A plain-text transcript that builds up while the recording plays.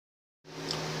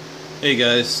Hey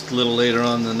guys, a little later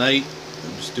on in the night.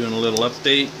 I'm just doing a little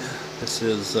update. This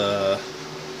is the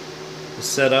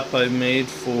setup I made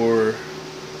for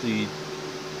the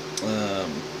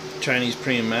Chinese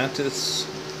Praying Mantis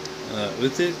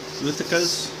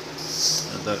oothecas,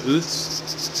 the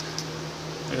ooths.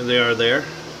 There they are there.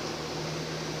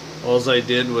 All I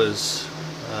did was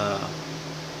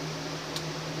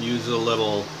use a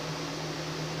little,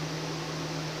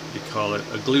 what do you call it,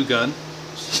 a glue gun.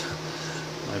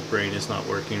 My brain is not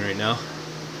working right now.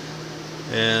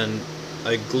 And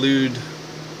I glued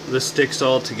the sticks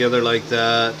all together like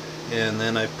that, and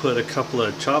then I put a couple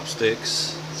of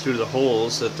chopsticks through the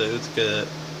holes that the ootheca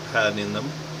had in them,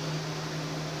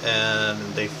 and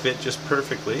they fit just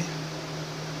perfectly.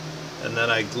 And then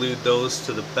I glued those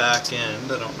to the back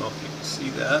end. I don't know if you can see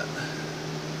that.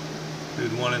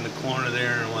 Glued one in the corner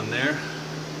there and one there,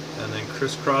 and then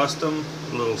crisscrossed them.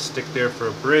 A little stick there for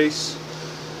a brace.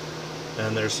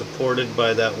 And they're supported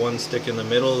by that one stick in the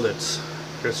middle that's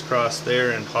crisscrossed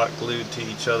there and hot glued to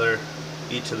each of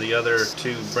the other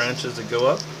two branches that go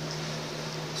up.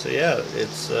 So yeah,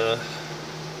 it's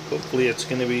hopefully it's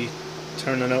going to be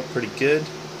turning out pretty good,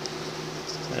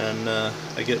 and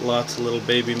I get lots of little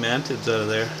baby mantids out of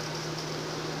there,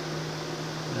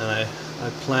 and I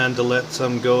plan to let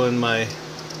some go in my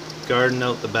garden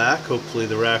out the back. Hopefully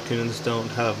the raccoons don't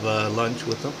have lunch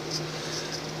with them.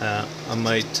 I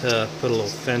might put a little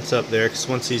fence up there, because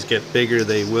once these get bigger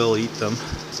they will eat them.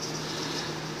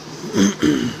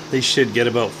 They should get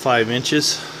about 5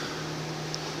 inches,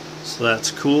 so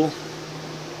that's cool.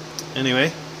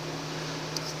 Anyway,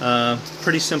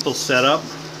 pretty simple setup.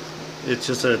 It's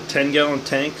just a 10-gallon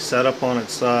tank set up on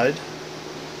its side,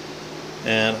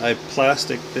 and I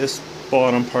plastic this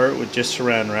bottom part with just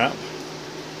saran wrap,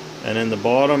 and in the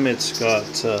bottom it's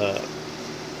got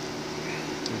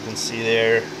you can see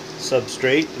there,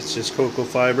 substrate. It's just cocoa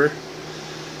fiber,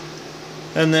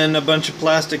 and then a bunch of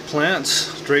plastic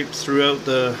plants draped throughout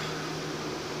the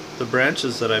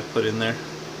branches that I put in there.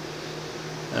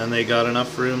 And they got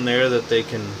enough room there that they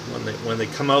can, when they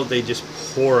come out, they just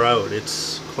pour out.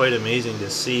 It's quite amazing to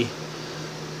see.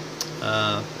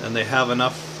 And they have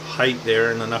enough height there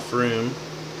and enough room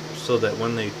so that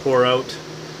when they pour out,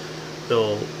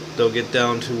 they'll get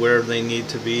down to where they need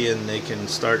to be, and they can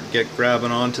start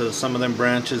grabbing onto some of them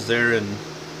branches there and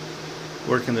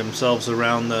working themselves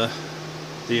around the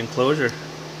enclosure.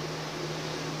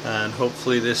 And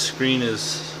hopefully this screen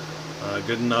is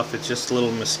good enough. It's just a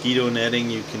little mosquito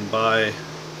netting you can buy.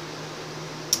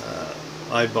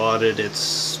 I bought it.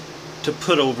 It's to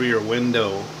put over your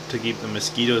window to keep the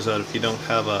mosquitoes out if you don't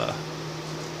have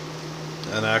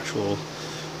an actual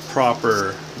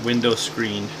proper window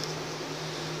screen.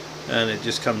 And it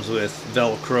just comes with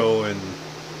Velcro and,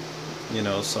 you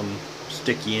know, some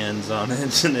sticky ends on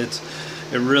it, and it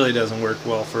really doesn't work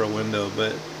well for a window.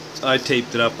 But I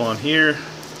taped it up on here,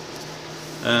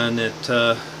 and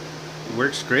it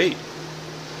works great.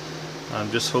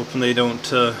 I'm just hoping they don't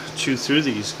chew through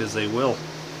these, because they will.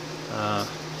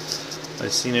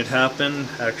 I've seen it happen.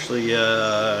 Actually,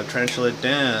 Tarantula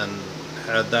Dan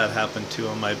had that happen to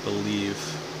him, I believe.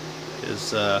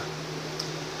 His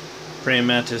Praying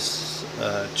Mantis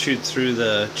chewed through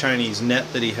the Chinese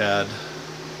net that he had,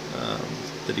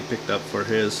 that he picked up for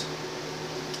his.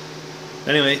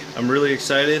 Anyway, I'm really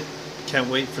excited. Can't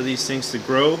wait for these things to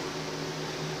grow,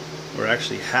 or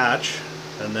actually hatch,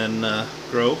 and then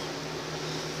grow.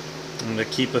 I'm going to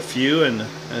keep a few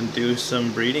and do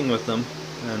some breeding with them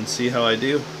and see how I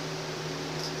do.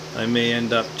 I may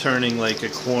end up turning like a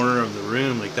corner of the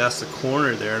room, like that's the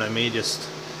corner there, and I may just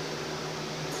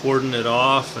cordon it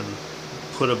off and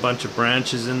put a bunch of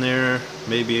branches in there,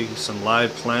 maybe some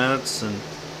live plants, and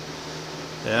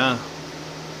yeah,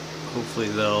 hopefully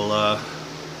they'll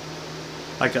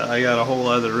I got a whole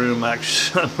other room.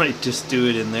 Actually, I might just do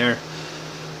it in there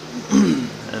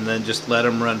and then just let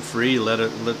them run free.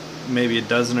 Let maybe a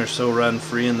dozen or so run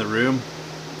free in the room,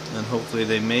 and hopefully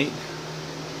they mate.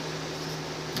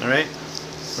 Alright,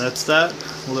 that's that.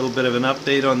 A little bit of an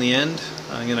update on the end.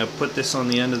 I'm going to put this on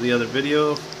the end of the other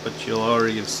video, but you'll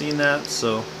already have seen that,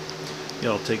 so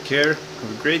y'all take care,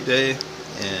 have a great day,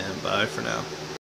 and bye for now.